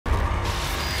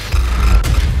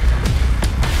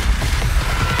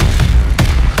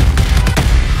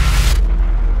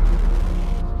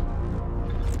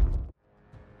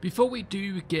Before we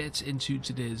do get into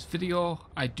today's video,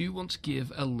 I do want to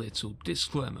give a little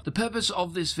disclaimer. The purpose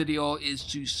of this video is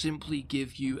to simply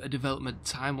give you a development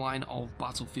timeline of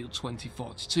Battlefield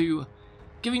 2042,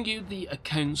 giving you the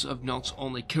accounts of not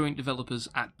only current developers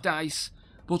at DICE,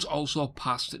 but also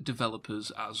past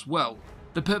developers as well.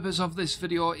 The purpose of this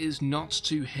video is not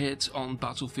to hate on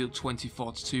Battlefield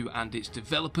 2042 and its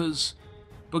developers,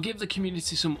 but give the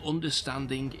community some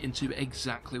understanding into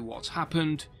exactly what's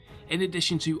happened, in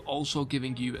addition to also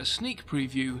giving you a sneak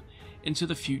preview into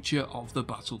the future of the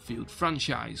Battlefield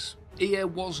franchise. EA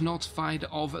was notified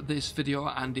of this video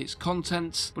and its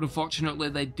content, but unfortunately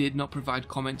they did not provide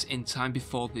comment in time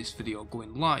before this video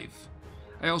going live.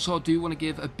 I also do want to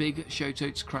give a big shout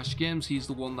out to Crash Games. He's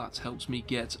the one that helps me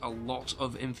get a lot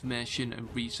of information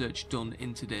and research done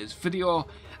in today's video.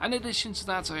 In addition to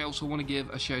that, I also want to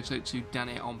give a shout out to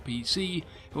Danny on PC,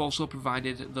 who also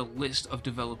provided the list of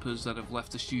developers that have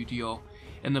left the studio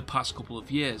in the past couple of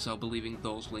years. I'll be leaving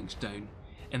those links down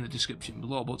in the description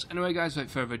below. But anyway guys, without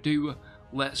further ado,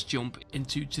 let's jump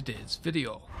into today's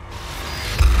video.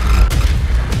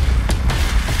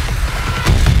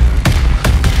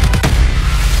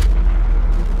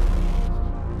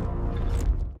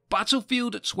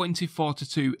 Battlefield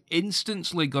 2042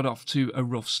 instantly got off to a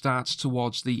rough start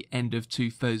towards the end of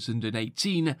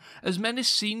 2018, as many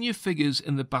senior figures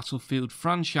in the Battlefield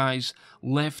franchise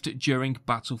left during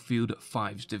Battlefield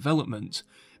 5's development.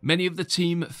 Many of the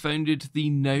team founded the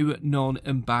now known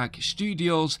Embark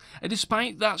Studios, and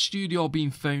despite that studio being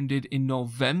founded in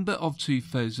November of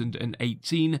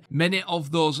 2018, many of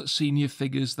those senior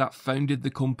figures that founded the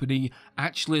company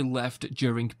actually left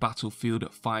during Battlefield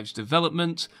 5's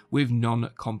development with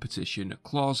non-competition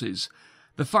clauses.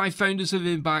 The 5 founders of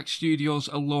Embark Studios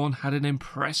alone had an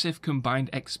impressive combined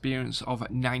experience of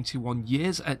 91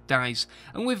 years at DICE,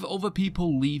 and with other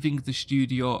people leaving the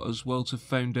studio as well to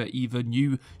found either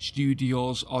new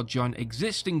studios or join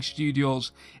existing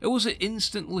studios, it was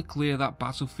instantly clear that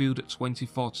Battlefield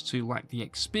 2042 lacked the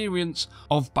experience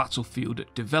of Battlefield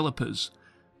developers.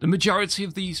 The majority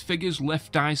of these figures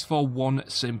left DICE for one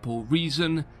simple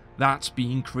reason, that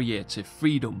being creative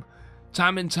freedom.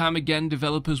 Time and time again,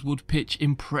 developers would pitch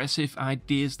impressive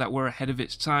ideas that were ahead of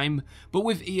its time, but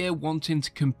with EA wanting to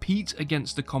compete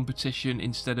against the competition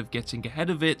instead of getting ahead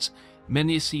of it,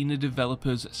 many senior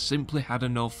developers simply had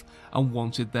enough and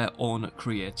wanted their own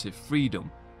creative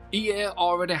freedom. EA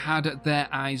already had their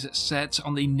eyes set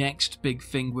on the next big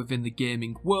thing within the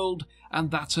gaming world,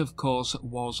 and that of course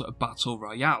was Battle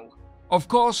Royale. Of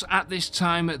course, at this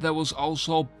time there was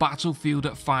also Battlefield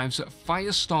 5's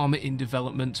Firestorm in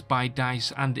development by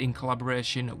DICE and in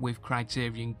collaboration with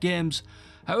Criterion Games.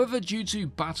 However, due to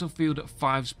Battlefield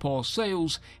 5's poor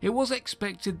sales, it was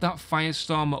expected that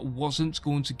Firestorm wasn't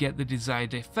going to get the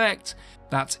desired effect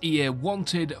that EA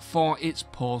wanted for its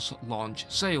post-launch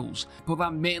sales, but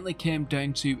that mainly came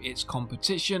down to its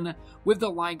competition, with the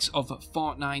likes of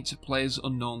Fortnite,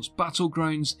 PlayerUnknown's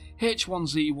Battlegrounds,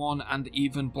 H1Z1 and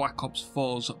even Black Ops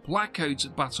 4's Blackout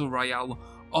Battle Royale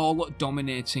all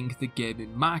dominating the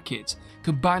gaming market.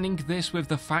 Combining this with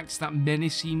the fact that many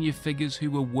senior figures who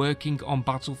were working on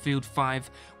Battlefield 5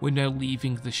 were now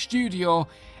leaving the studio,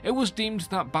 it was deemed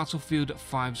that Battlefield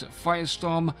 5's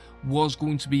Firestorm was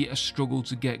going to be a struggle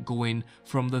to get going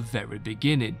from the very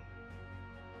beginning.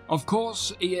 Of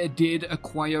course, EA did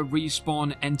acquire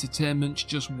Respawn Entertainment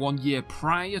just 1 year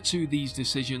prior to these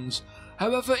decisions.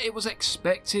 However, it was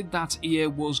expected that EA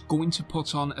was going to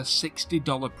put on a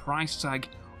 $60 price tag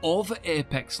over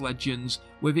Apex Legends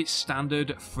with its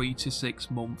standard 3 to 6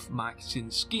 month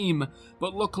marketing scheme,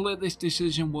 but luckily this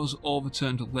decision was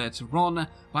overturned later on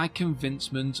by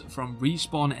convincement from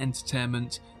Respawn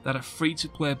Entertainment that a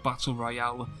free-to-play battle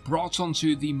royale brought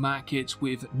onto the market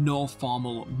with no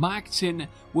formal marketing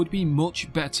would be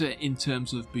much better in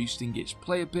terms of boosting its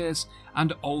player base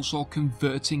and also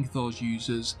converting those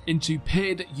users into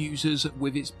paid users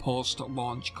with its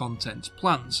post-launch content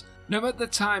plans. Now, at the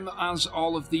time as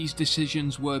all of these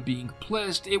decisions were being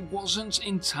placed, it wasn't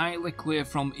entirely clear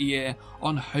from EA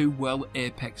on how well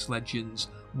Apex Legends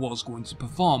was going to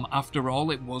perform. After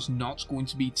all, it was not going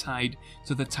to be tied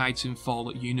to the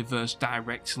Titanfall universe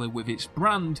directly with its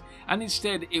brand, and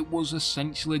instead it was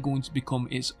essentially going to become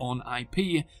its own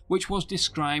IP, which was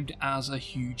described as a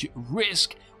huge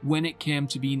risk when it came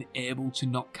to being able to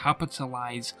not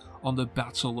capitalize on the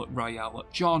Battle Royale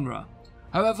genre.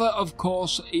 However, of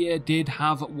course, EA did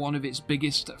have one of its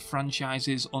biggest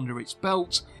franchises under its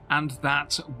belt, and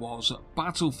that was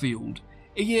Battlefield.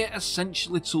 EA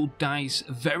essentially told DICE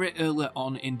very early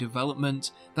on in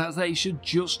development that they should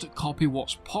just copy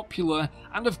what's popular,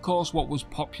 and of course what was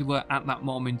popular at that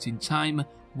moment in time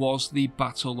was the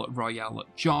Battle Royale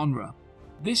genre.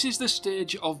 This is the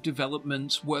stage of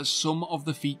development where some of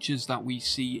the features that we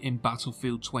see in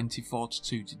Battlefield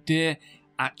 2042 today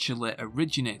actually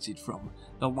originated from.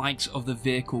 The likes of the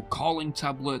vehicle calling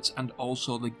tablet and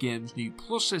also the game's new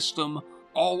plus system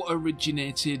all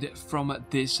originated from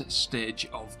this stage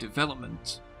of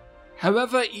development.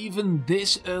 However, even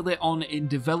this early on in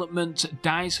development,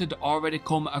 DICE had already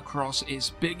come across its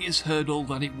biggest hurdle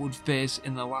that it would face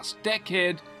in the last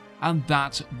decade, and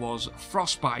that was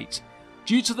Frostbite.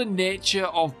 Due to the nature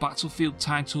of Battlefield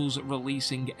titles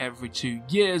releasing every 2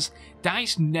 years,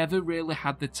 DICE never really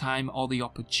had the time or the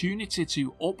opportunity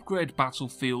to upgrade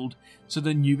Battlefield to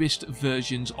the newest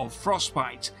versions of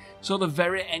Frostbite, so the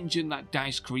very engine that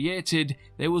DICE created,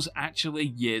 they was actually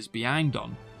years behind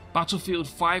on. Battlefield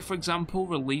 5, for example,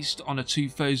 released on a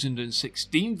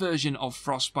 2016 version of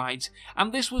Frostbite,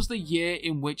 and this was the year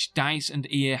in which DICE and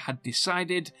EA had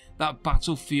decided that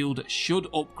Battlefield should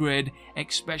upgrade,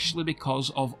 especially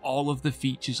because of all of the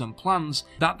features and plans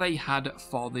that they had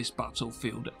for this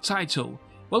Battlefield title.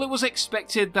 Well, it was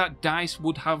expected that DICE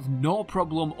would have no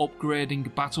problem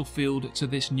upgrading Battlefield to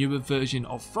this newer version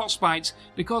of Frostbite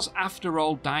because after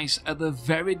all DICE are the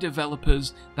very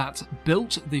developers that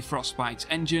built the Frostbite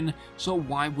engine, so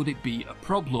why would it be a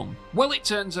problem? Well, it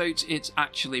turns out it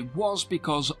actually was,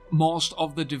 because most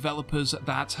of the developers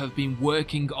that have been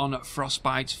working on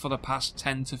Frostbite for the past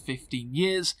 10 to 15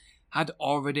 years had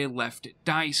already left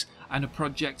DICE, and a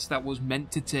project that was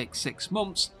meant to take 6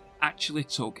 months actually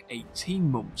took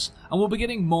 18 months. And we'll be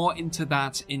getting more into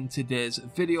that in today's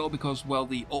video because, well,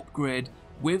 the upgrade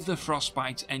with the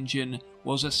Frostbite engine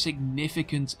was a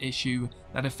significant issue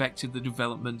that affected the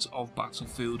development of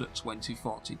Battlefield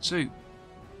 2042.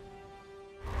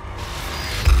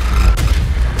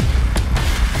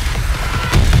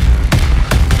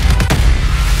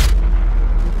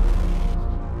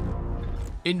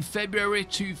 In February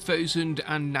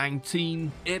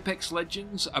 2019, Apex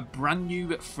Legends, a brand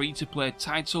new free-to-play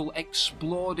title,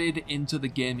 exploded into the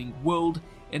gaming world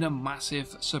in a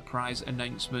massive surprise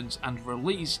announcement and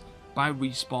release by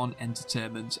Respawn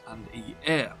Entertainment and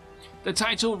EA. The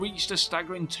title reached a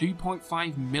staggering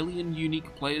 2.5 million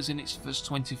unique players in its first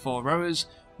 24 hours,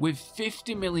 with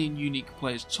 50 million unique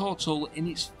players total in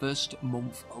its first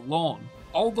month alone.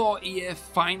 Although EA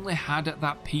finally had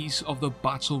that piece of the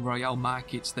Battle Royale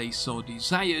market they so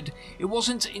desired, it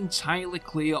wasn't entirely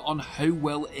clear on how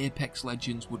well Apex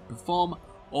Legends would perform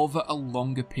over a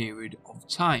longer period of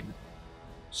time.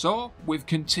 So, with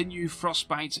continued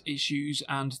Frostbite issues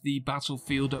and the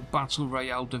Battlefield Battle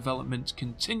Royale development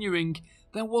continuing,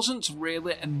 there wasn't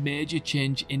really a major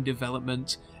change in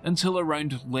development until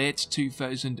around late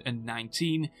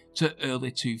 2019 to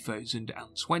early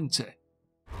 2020.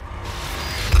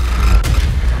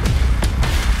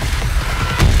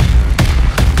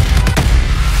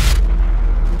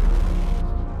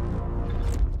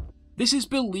 This is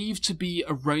believed to be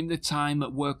around the time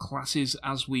where classes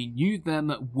as we knew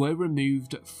them were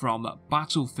removed from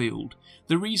Battlefield.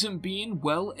 The reason being,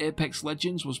 well, Apex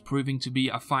Legends was proving to be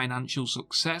a financial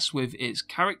success with its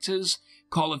characters,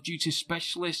 Call of Duty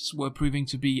specialists were proving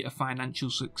to be a financial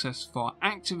success for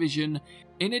Activision,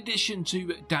 in addition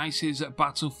to DICE's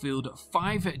Battlefield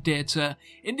 5 data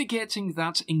indicating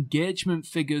that engagement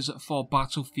figures for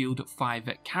Battlefield 5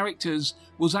 characters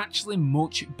was actually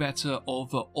much better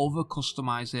over other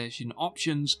customization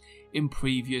options in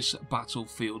previous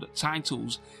Battlefield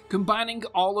titles. Combining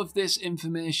all of this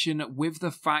information with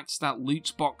the fact that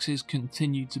loot boxes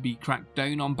continue to be cracked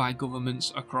down on by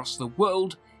governments across the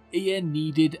world, EA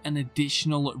needed an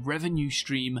additional revenue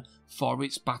stream for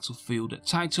its Battlefield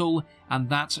title, and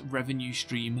that revenue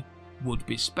stream would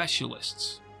be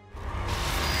specialists.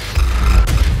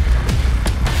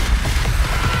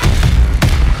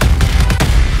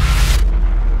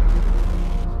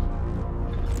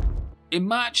 In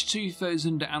March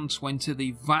 2020,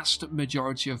 the vast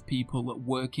majority of people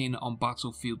working on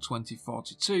Battlefield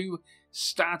 2042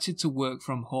 started to work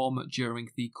from home during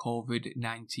the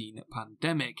COVID-19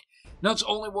 pandemic. Not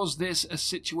only was this a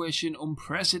situation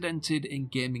unprecedented in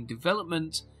gaming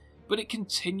development, but it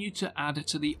continued to add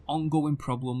to the ongoing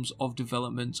problems of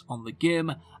development on the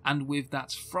game, and with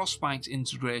that Frostbite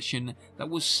integration that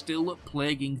was still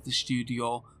plaguing the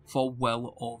studio for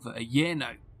well over a year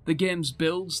now. The game's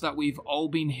builds that we've all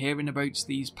been hearing about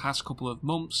these past couple of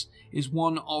months is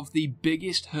one of the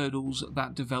biggest hurdles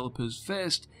that developers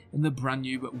faced in the brand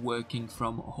new working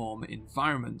from home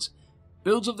environment.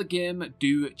 Builds of the game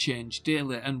do change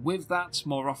daily, and with that,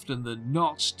 more often than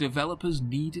not, developers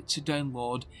need to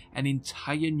download an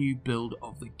entire new build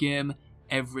of the game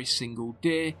every single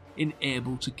day in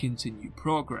able to continue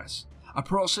progress. A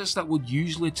process that would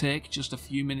usually take just a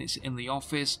few minutes in the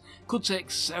office could take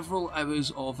several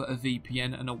hours over a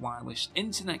VPN and a wireless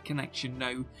internet connection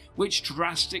now, which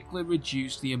drastically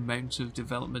reduced the amount of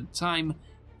development time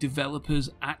developers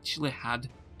actually had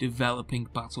developing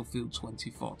Battlefield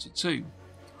 2042.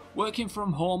 Working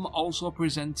from home also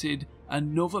presented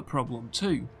another problem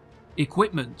too: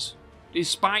 equipment.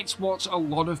 Despite what a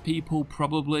lot of people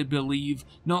probably believe,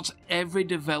 not every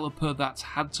developer that's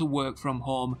had to work from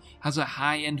home has a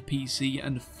high-end PC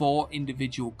and 4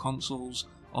 individual consoles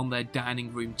on their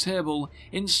dining room table.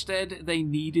 Instead, they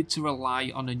needed to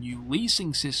rely on a new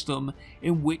leasing system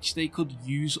in which they could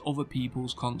use other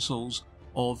people's consoles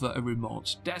over a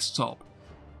remote desktop.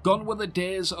 Gone were the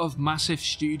days of massive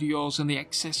studios and the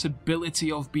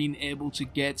accessibility of being able to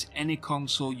get any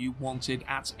console you wanted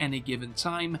at any given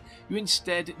time. You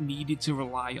instead needed to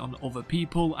rely on other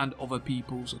people and other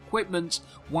people's equipment,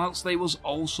 whilst they was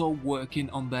also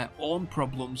working on their own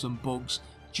problems and bugs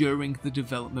during the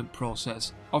development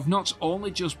process of not only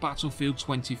just Battlefield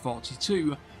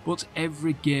 2042, but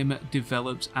every game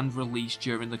developed and released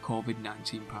during the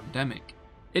COVID-19 pandemic.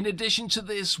 In addition to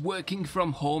this, working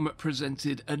from home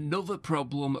presented another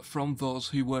problem from those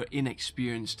who were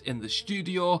inexperienced in the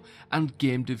studio and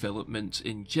game development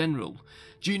in general.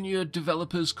 Junior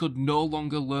developers could no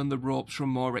longer learn the ropes from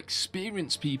more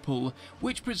experienced people,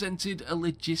 which presented a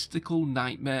logistical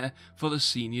nightmare for the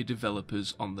senior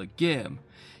developers on the game.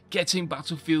 Getting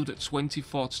Battlefield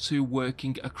 2042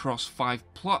 working across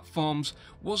 5 platforms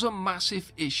was a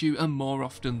massive issue, and more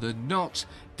often than not,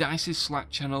 DICE's Slack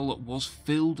channel was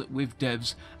filled with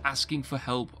devs asking for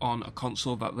help on a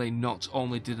console that they not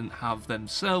only didn't have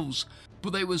themselves,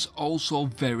 but they was also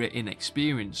very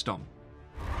inexperienced on.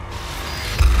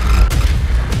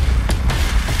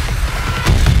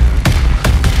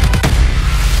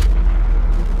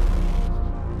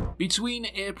 Between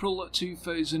April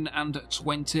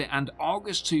 2020 and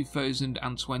August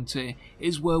 2020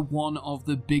 is where one of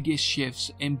the biggest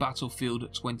shifts in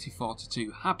Battlefield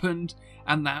 2042 happened,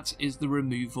 and that is the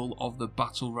removal of the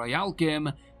Battle Royale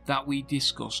game that we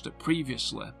discussed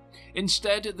previously.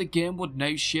 Instead, the game would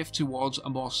now shift towards a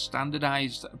more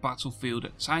standardised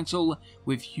Battlefield title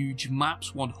with huge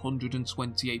maps,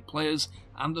 128 players,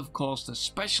 and of course the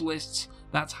specialists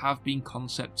that have been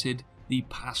concepted the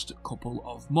past couple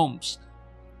of months.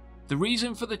 The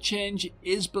reason for the change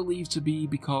is believed to be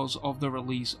because of the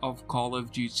release of Call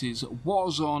of Duty's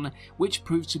Warzone, which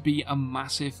proved to be a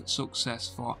massive success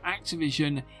for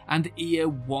Activision, and EA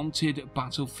wanted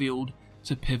Battlefield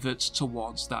to pivot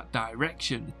towards that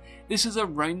direction. This is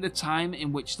around the time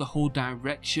in which the whole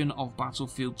direction of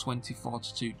Battlefield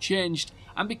 2042 changed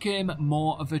and became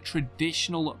more of a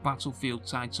traditional Battlefield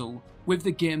title, with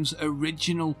the game's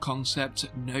original concept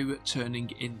now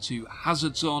turning into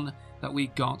Hazard Zone that we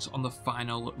got on the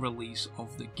final release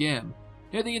of the game.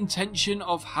 Now, the intention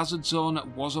of Hazard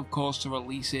Zone was of course to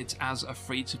release it as a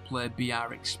free-to-play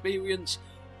BR experience,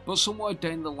 but somewhere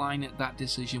down the line that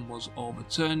decision was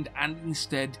overturned, and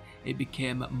instead it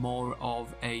became more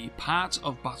of a part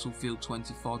of Battlefield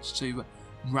 2042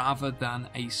 rather than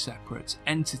a separate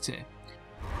entity.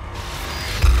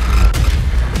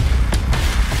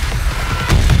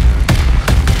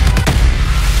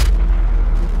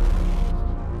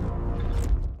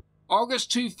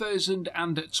 August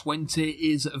 2020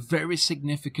 is very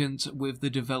significant with the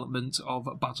development of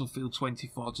Battlefield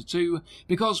 2042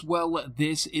 because, well,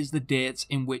 this is the date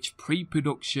in which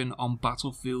pre-production on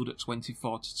Battlefield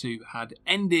 2042 had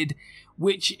ended,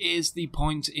 which is the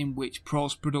point in which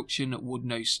post-production would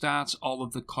now start. All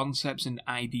of the concepts and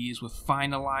ideas were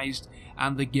finalised,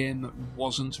 and the game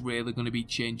wasn't really going to be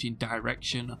changing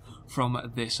direction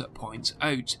from this point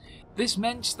out. This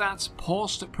meant that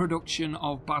post-production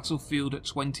of Battlefield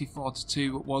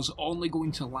 2042 was only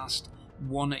going to last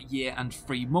 1 year and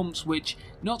 3 months, which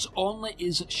not only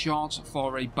is short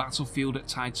for a Battlefield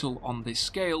title on this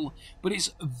scale, but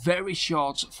it's very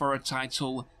short for a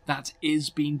title that is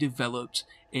being developed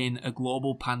in a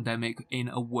global pandemic in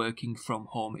a working from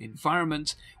home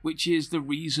environment, which is the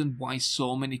reason why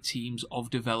so many teams of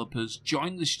developers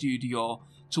join the studio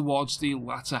towards the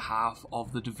latter half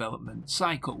of the development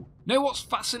cycle. Now, what's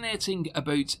fascinating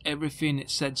about everything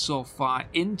said so far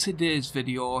in today's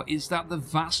video is that the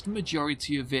vast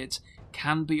majority of it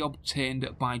can be obtained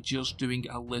by just doing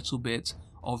a little bit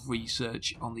of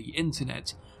research on the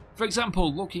internet. For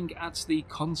example, looking at the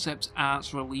concept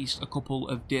art released a couple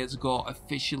of days ago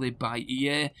officially by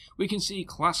EA, we can see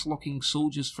class-looking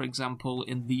soldiers, for example,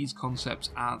 in these concept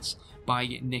arts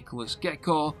by Nicholas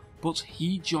Gecko, but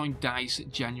he joined DICE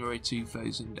January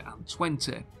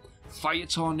 2020. fire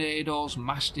tornadoes,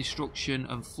 mass destruction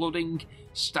and flooding,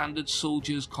 standard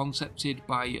soldiers concepted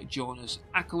by Jonas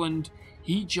Åkerlund.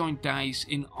 He joined DICE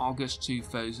in August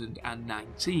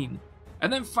 2019.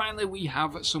 And then finally we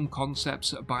have some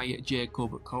concepts by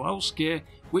Jacob Kowalski,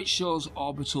 which shows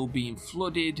Orbital being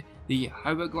flooded, the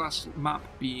Hourglass map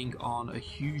being on a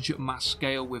huge mass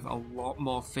scale with a lot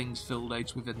more things filled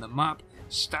out within the map,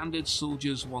 standard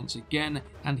soldiers once again,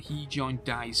 and he joined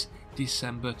DICE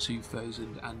December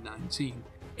 2019.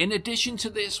 In addition to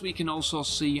this, we can also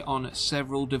see on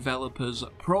several developers'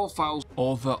 profiles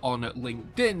over on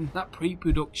LinkedIn that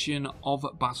pre-production of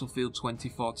Battlefield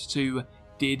 2042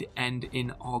 did end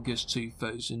in August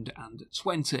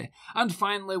 2020. And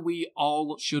finally, we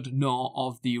all should know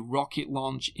of the rocket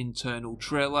launch internal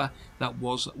trailer that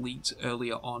was leaked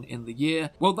earlier on in the year.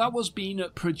 Well, that was being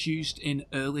produced in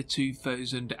early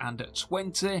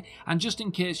 2020, and just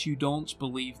in case you don't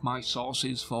believe my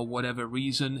sources for whatever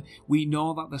reason, we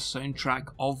know that the soundtrack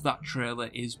of that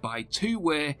trailer is by Two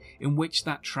Way, in which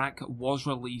that track was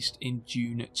released in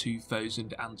June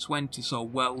 2020. So,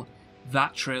 well,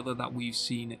 that trailer that we've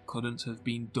seen couldn't have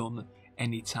been done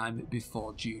any time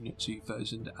before June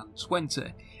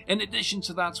 2020. In addition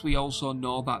to that, we also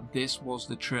know that this was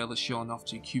the trailer shown off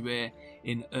to QA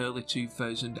in early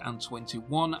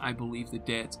 2021. I believe the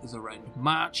date is around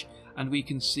March, and we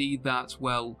can see that,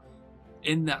 well,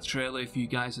 in that trailer, if you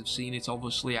guys have seen it,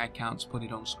 obviously I can't put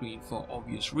it on screen for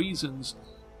obvious reasons,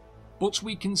 but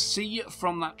we can see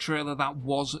from that trailer that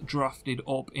was drafted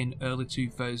up in early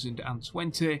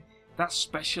 2020 that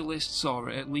specialists, or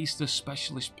at least the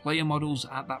specialist player models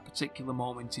at that particular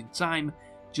moment in time,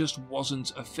 just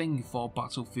wasn't a thing for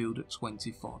Battlefield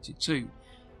 2042.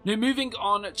 Now moving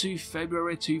on to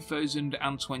February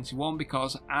 2021,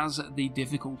 because as the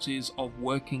difficulties of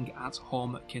working at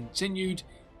home continued,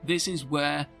 this is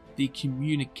where the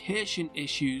communication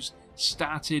issues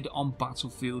started on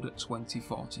Battlefield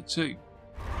 2042.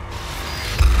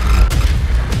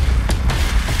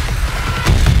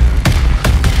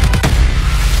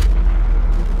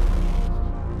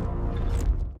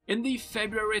 In the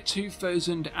February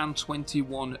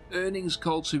 2021 earnings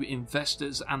call to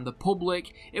investors and the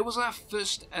public, it was our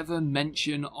first ever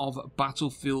mention of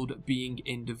Battlefield being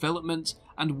in development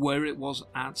and where it was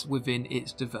at within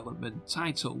its development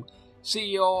title.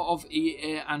 CEO of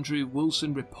EA Andrew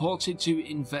Wilson reported to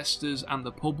investors and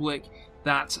the public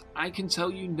that "I can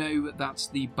tell you now that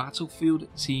the Battlefield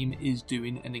team is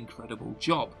doing an incredible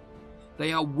job.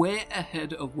 They are way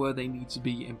ahead of where they need to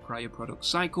be in prior product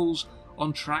cycles,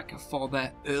 on track for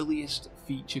their earliest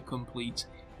feature complete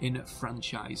in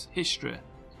franchise history."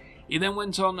 He then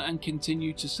went on and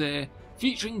continued to say,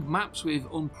 "Featuring maps with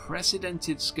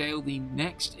unprecedented scale, the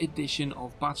next edition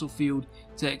of Battlefield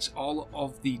takes all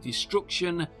of the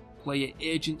destruction, player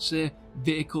agency,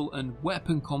 vehicle and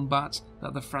weapon combat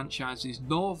that the franchise is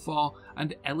known for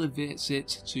and elevates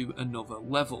it to another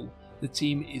level. The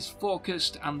team is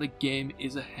focused and the game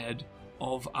is ahead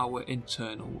of our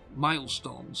internal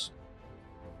milestones."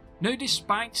 Now,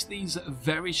 despite these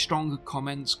very strong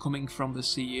comments coming from the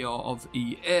CEO of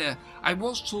EA, I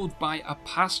was told by a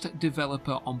past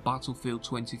developer on Battlefield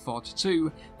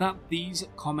 2042 that these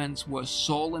comments were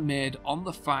solely made on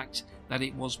the fact that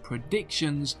it was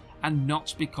predictions and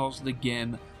not because the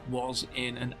game was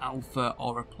in an alpha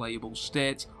or a playable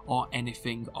state or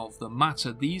anything of the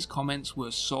matter. These comments were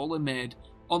solely made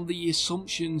on the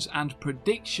assumptions and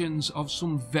predictions of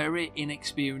some very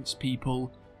inexperienced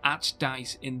people at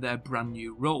DICE in their brand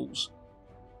new roles.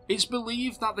 It's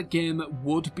believed that the game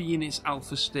would be in its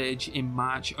alpha stage in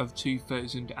March of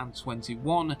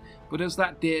 2021, but as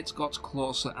that date got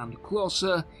closer and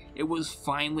closer, it was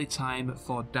finally time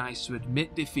for DICE to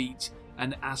admit defeat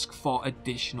and ask for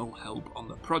additional help on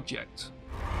the project.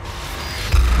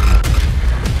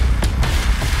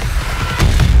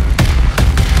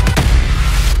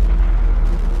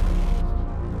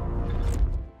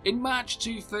 In March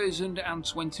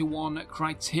 2021,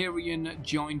 Criterion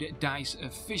joined DICE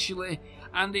officially,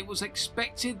 and it was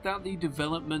expected that the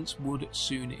development would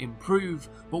soon improve,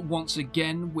 but once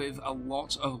again, with a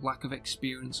lot of lack of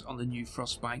experience on the new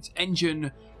Frostbite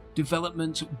engine,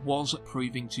 development was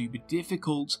proving to be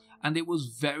difficult, and it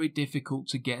was very difficult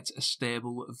to get a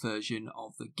stable version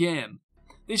of the game.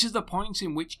 This is the point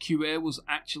in which QA was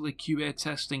actually QA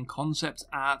testing concept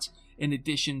art in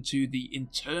addition to the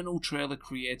internal trailer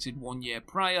created 1 year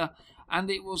prior,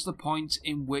 and it was the point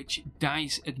in which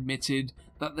DICE admitted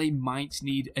that they might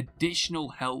need additional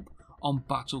help on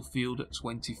Battlefield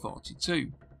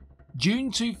 2042.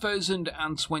 June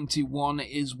 2021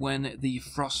 is when the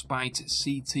Frostbite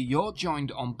CTO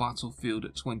joined on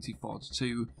Battlefield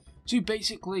 2042, to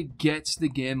basically get the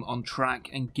game on track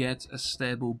and get a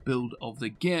stable build of the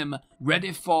game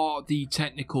ready for the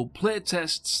technical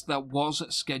playtests that was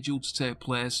scheduled to take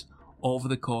place over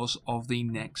the course of the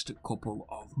next couple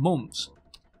of months.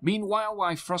 Meanwhile,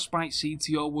 while Frostbite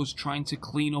CTO was trying to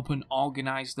clean up and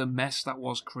organise the mess that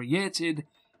was created,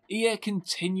 EA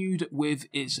continued with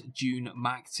its June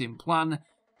marketing plan,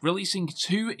 releasing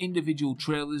 2 individual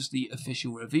trailers, the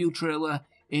official reveal trailer,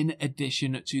 in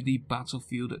addition to the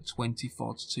Battlefield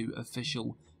 2042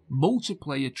 official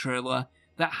multiplayer trailer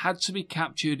that had to be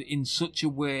captured in such a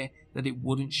way that it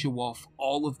wouldn't show off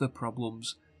all of the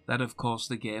problems that of course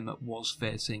the game was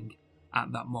facing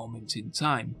at that moment in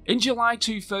time. In July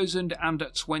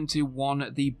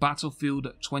 2021, the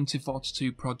Battlefield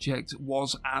 2042 project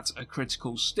was at a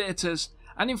critical status,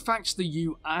 and in fact the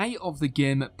UI of the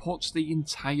game puts the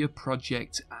entire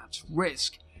project at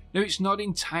risk. Now, it's not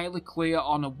entirely clear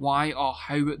on why or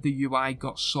how the UI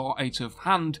got so out of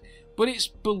hand, but it's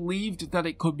believed that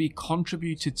it could be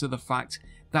contributed to the fact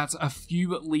that a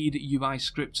few lead UI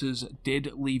scripters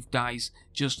did leave DICE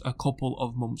just a couple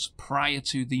of months prior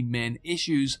to the main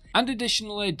issues, and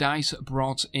additionally DICE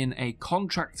brought in a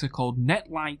contractor called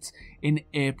Netlight in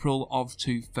April of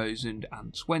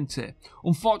 2020.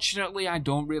 Unfortunately, I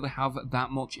don't really have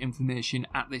that much information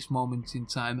at this moment in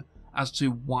time as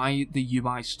to why the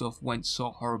UI stuff went so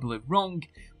horribly wrong,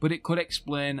 but it could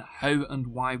explain how and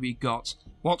why we got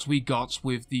what we got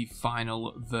with the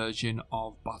final version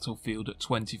of Battlefield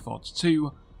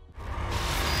 2042.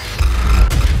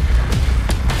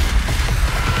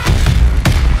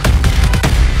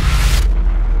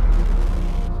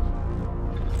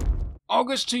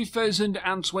 August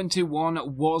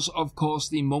 2021 was of course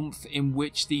the month in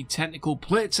which the technical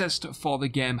playtest for the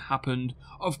game happened.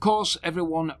 Of course,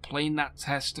 everyone playing that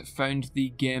test found the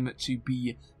game to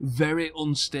be very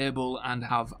unstable and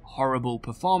have horrible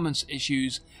performance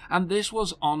issues, and this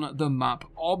was on the map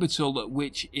Orbital,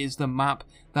 which is the map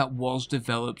that was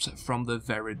developed from the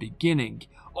very beginning.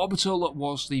 Orbital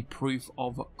was the proof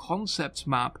of concept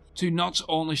map to not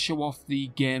only show off the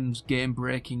game's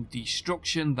game-breaking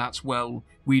destruction that, well,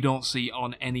 we don't see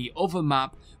on any other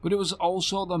map, but it was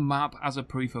also the map as a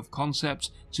proof of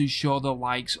concept to show the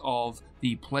likes of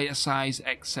the player size,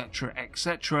 etc,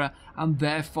 etc, and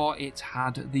therefore it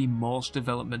had the most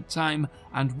development time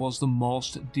and was the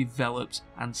most developed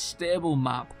and stable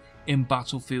map in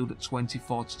Battlefield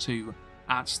 2042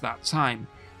 at that time.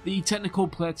 The technical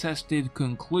playtest did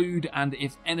conclude, and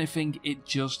if anything, it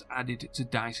just added to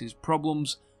DICE's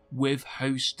problems with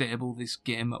how stable this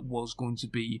game was going to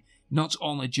be, not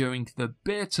only during the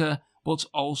beta, but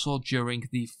also during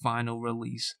the final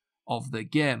release of the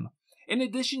game. In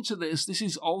addition to this, this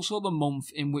is also the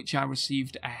month in which I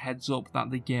received a heads up that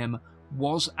the game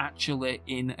was actually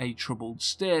in a troubled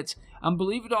state, and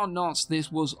believe it or not,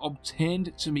 this was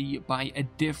obtained to me by a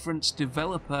different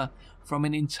developer from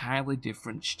an entirely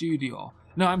different studio.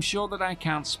 Now, I'm sure that I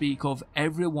can't speak of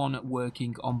everyone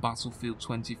working on Battlefield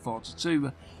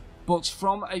 2042, but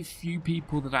from a few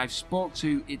people that I've spoke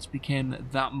to, it's become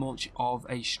that much of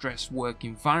a stressed work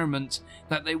environment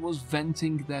that they was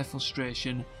venting their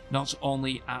frustration not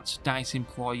only at DICE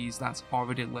employees that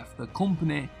already left the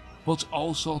company, but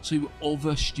also to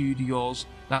other studios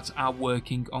that are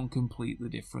working on completely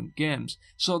different games.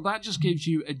 So that just gives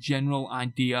you a general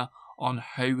idea on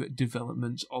how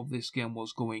development of this game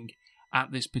was going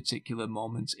at this particular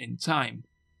moment in time.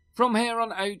 From here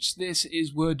on out, this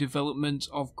is where development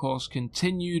of course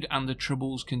continued and the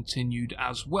troubles continued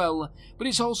as well, but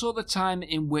it's also the time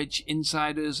in which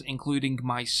insiders, including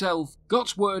myself,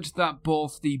 got word that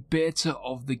both the beta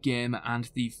of the game and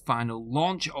the final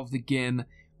launch of the game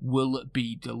will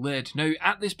be delayed. Now,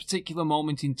 at this particular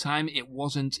moment in time, it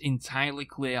wasn't entirely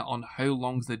clear on how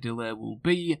long the delay will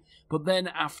be, but then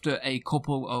after a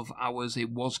couple of hours it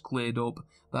was cleared up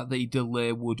that the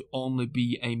delay would only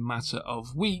be a matter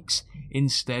of weeks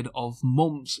instead of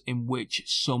months, in which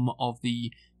some of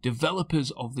the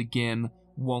developers of the game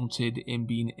wanted in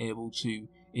being able to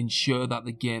ensure that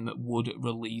the game would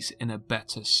release in a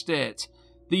better state.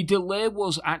 The delay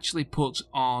was actually put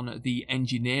on the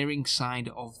engineering side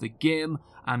of the game.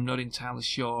 I'm not entirely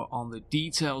sure on the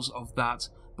details of that,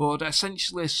 but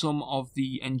essentially some of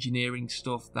the engineering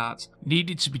stuff that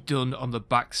needed to be done on the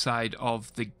backside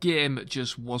of the game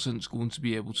just wasn't going to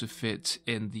be able to fit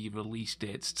in the release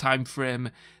date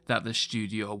timeframe that the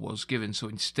studio was given. So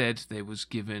instead, they was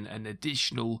given an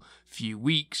additional few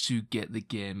weeks to get the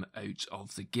game out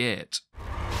of the gate.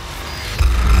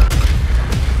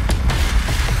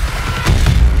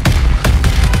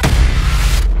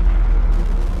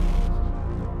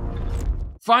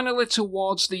 Finally,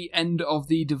 towards the end of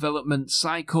the development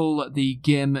cycle, the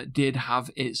game did have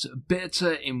its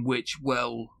beta, in which,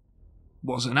 well,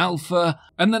 was an alpha,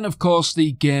 and then of course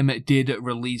the game did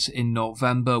release in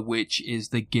November, which is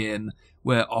the game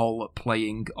we're all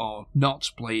playing or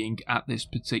not playing at this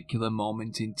particular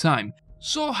moment in time.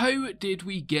 So how did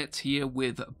we get here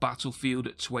with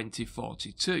Battlefield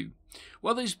 2042?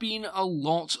 Well, there's been a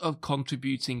lot of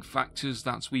contributing factors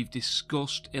that we've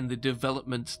discussed in the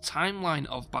development timeline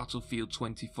of Battlefield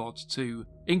 2042,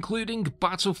 including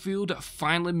Battlefield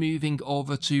finally moving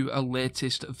over to a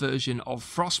latest version of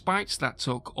Frostbite that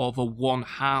took over one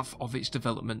half of its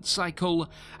development cycle,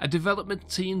 a development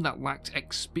team that lacked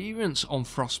experience on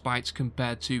Frostbite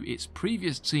compared to its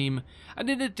previous team, and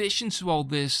in addition to all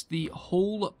this, the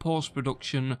whole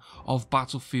post-production of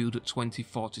Battlefield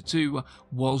 2042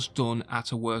 was done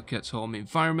at a work-at-home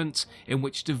environment in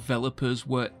which developers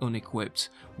were unequipped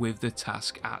with the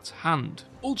task at hand.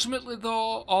 Ultimately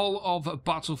though, all of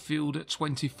Battlefield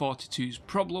 2042's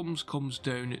problems comes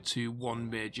down to one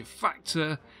major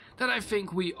factor that I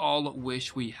think we all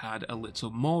wish we had a little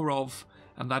more of,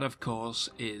 and that of course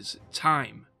is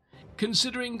time.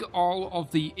 Considering all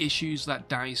of the issues that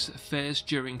DICE faced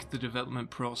during the development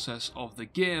process of the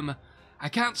game, I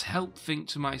can't help think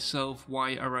to myself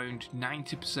why around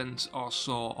 90% or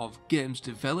so of games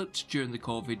developed during the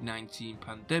COVID-19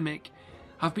 pandemic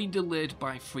have been delayed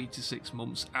by 3 to 6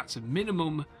 months at a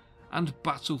minimum, and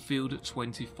Battlefield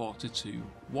 2042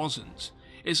 wasn't.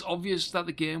 It's obvious that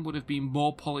the game would have been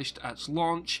more polished at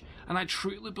launch, and I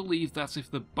truly believe that if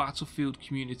the Battlefield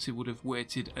community would have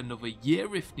waited another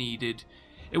year if needed,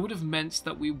 it would have meant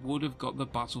that we would have got the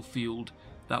Battlefield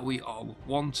that we all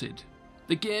wanted.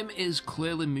 The game is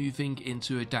clearly moving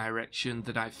into a direction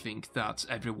that I think that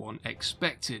everyone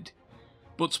expected,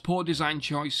 but poor design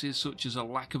choices such as a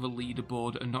lack of a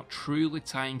leaderboard and not truly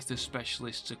tying the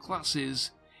specialists to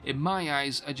classes, in my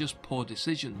eyes, are just poor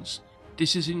decisions.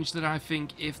 Decisions that I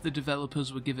think if the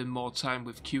developers were given more time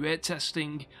with QA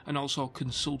testing and also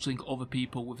consulting other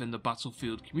people within the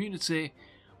Battlefield community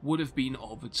would have been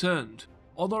overturned.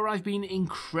 Although I've been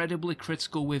incredibly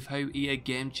critical with how EA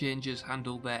Game Changers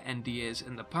handled their NDAs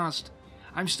in the past,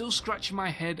 I'm still scratching my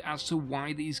head as to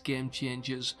why these Game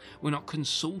Changers were not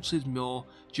consulted more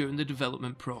during the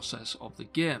development process of the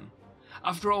game.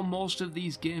 After all, most of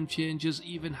these Game Changers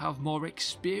even have more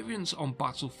experience on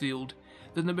Battlefield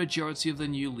than the majority of the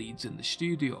new leads in the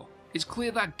studio. It's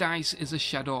clear that DICE is a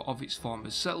shadow of its former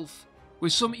self,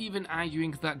 with some even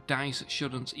arguing that DICE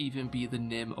shouldn't even be the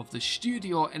name of the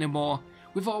studio anymore,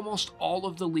 with almost all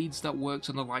of the leads that worked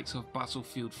on the likes of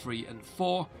Battlefield 3 and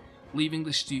 4 leaving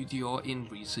the studio in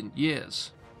recent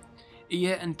years.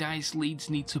 EA and DICE leads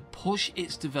need to push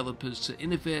its developers to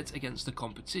innovate against the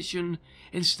competition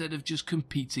instead of just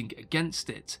competing against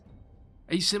it.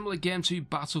 A similar game to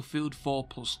Battlefield 4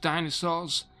 plus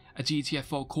Dinosaurs, a GTA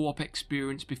 4 co-op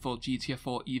experience before GTA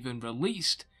 4 even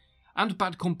released, and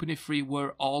Bad Company 3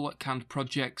 were all canned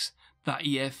projects that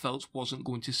EA felt wasn't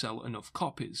going to sell enough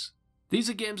copies. These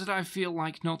are games that I feel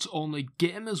like not only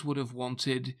gamers would have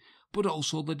wanted, but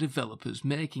also the developers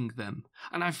making them,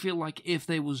 and I feel like if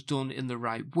they was done in the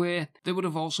right way, they would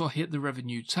have also hit the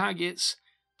revenue targets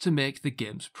to make the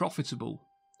games profitable.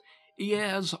 EA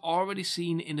has already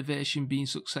seen innovation being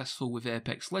successful with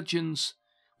Apex Legends,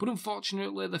 but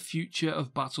unfortunately the future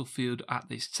of Battlefield at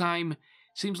this time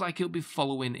seems like it'll be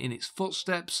following in its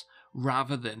footsteps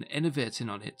rather than innovating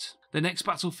on it. The next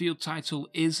Battlefield title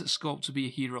is scoped to be a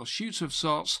hero shooter of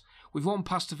sorts, with one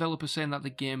past developer saying that the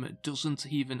game doesn't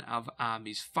even have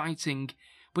armies fighting,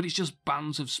 but it's just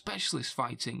bands of specialists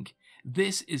fighting.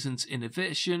 This isn't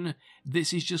innovation,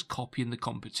 this is just copying the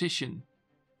competition.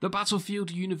 The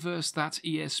Battlefield universe that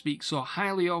EA speaks so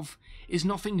highly of is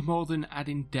nothing more than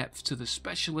adding depth to the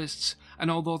specialists,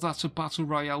 and although that a Battle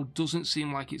Royale doesn't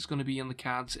seem like it's going to be in the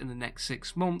cards in the next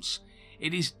 6 months,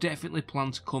 it is definitely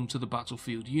planned to come to the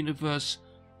Battlefield universe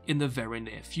in the very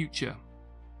near future.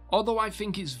 Although I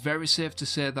think it's very safe to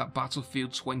say that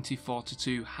Battlefield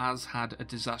 2042 has had a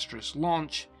disastrous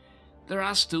launch, there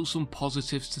are still some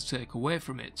positives to take away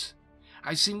from it.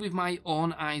 I've seen with my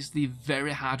own eyes the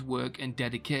very hard work and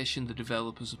dedication the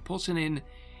developers are putting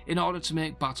in order to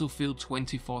make Battlefield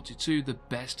 2042 the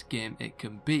best game it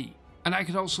can be. And I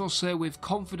could also say with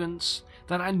confidence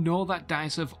that I know that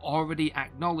DICE have already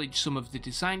acknowledged some of the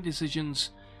design decisions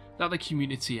that the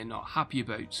community are not happy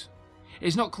about.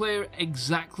 It's not clear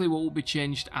exactly what will be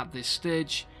changed at this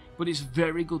stage, but it's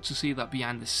very good to see that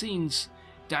behind the scenes,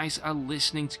 DICE are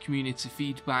listening to community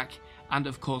feedback and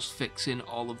of course fixing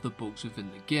all of the bugs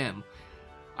within the game.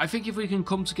 I think if we can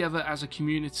come together as a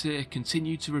community,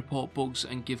 continue to report bugs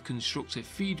and give constructive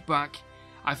feedback,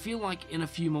 I feel like in a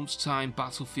few months' time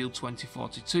Battlefield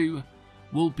 2042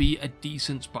 will be a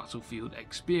decent Battlefield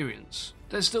experience.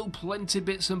 There's still plenty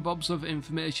bits and bobs of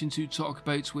information to talk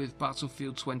about with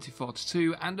Battlefield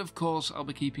 2042, and of course I'll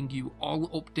be keeping you all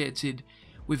updated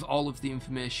with all of the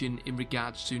information in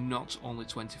regards to not only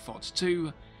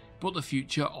 2042, but the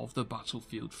future of the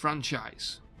Battlefield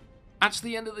franchise. At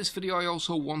the end of this video, I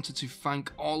also wanted to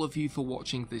thank all of you for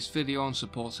watching this video and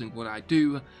supporting what I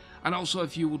do, and also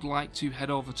if you would like to head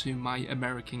over to my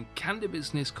American candy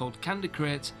business called Candy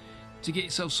Crate to get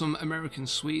yourself some American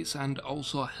sweets and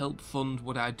also help fund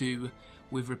what I do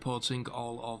with reporting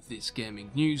all of this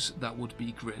gaming news, that would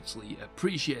be greatly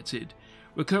appreciated.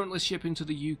 We're currently shipping to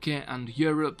the UK and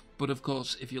Europe, but of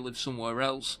course if you live somewhere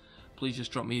else, please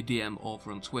just drop me a DM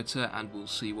over on Twitter and we'll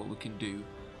see what we can do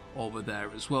over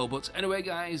there as well. But anyway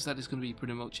guys, that is going to be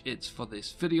pretty much it for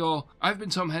this video. I've been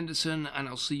Tom Henderson and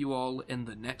I'll see you all in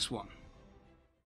the next one.